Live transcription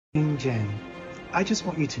Zhen, I just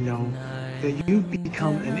want you to know that you've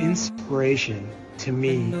become an inspiration to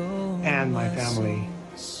me and my family.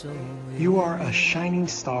 You are a shining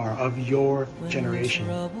star of your generation.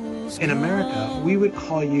 In America, we would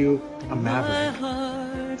call you a maverick,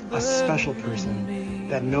 a special person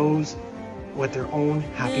that knows what their own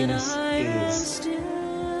happiness is.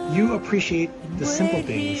 You appreciate the simple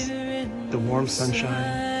things, the warm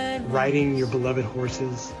sunshine, riding your beloved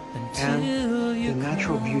horses, and the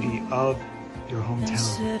natural beauty of your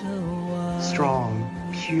hometown. Strong,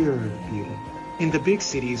 pure beauty. In the big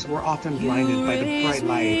cities, we're often blinded by the bright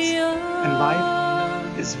lights, and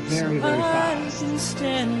life is very, very fast.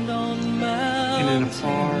 And in a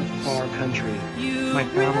far, far country, my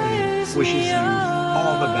family wishes you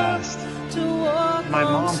all the best. My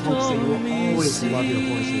mom hopes that you will always love your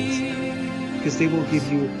horses, because they will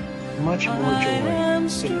give you much more joy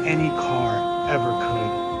than any car ever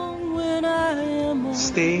could.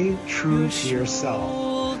 Stay true to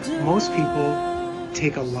yourself. Most people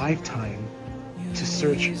take a lifetime to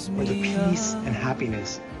search for the peace and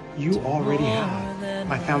happiness you already have.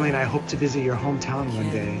 My family and I hope to visit your hometown one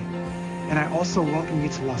day. And I also welcome you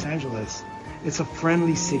to Los Angeles. It's a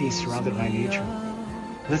friendly city surrounded by nature.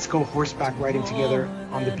 Let's go horseback riding together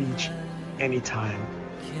on the beach anytime.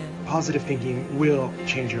 Positive thinking will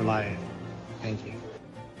change your life. Thank you.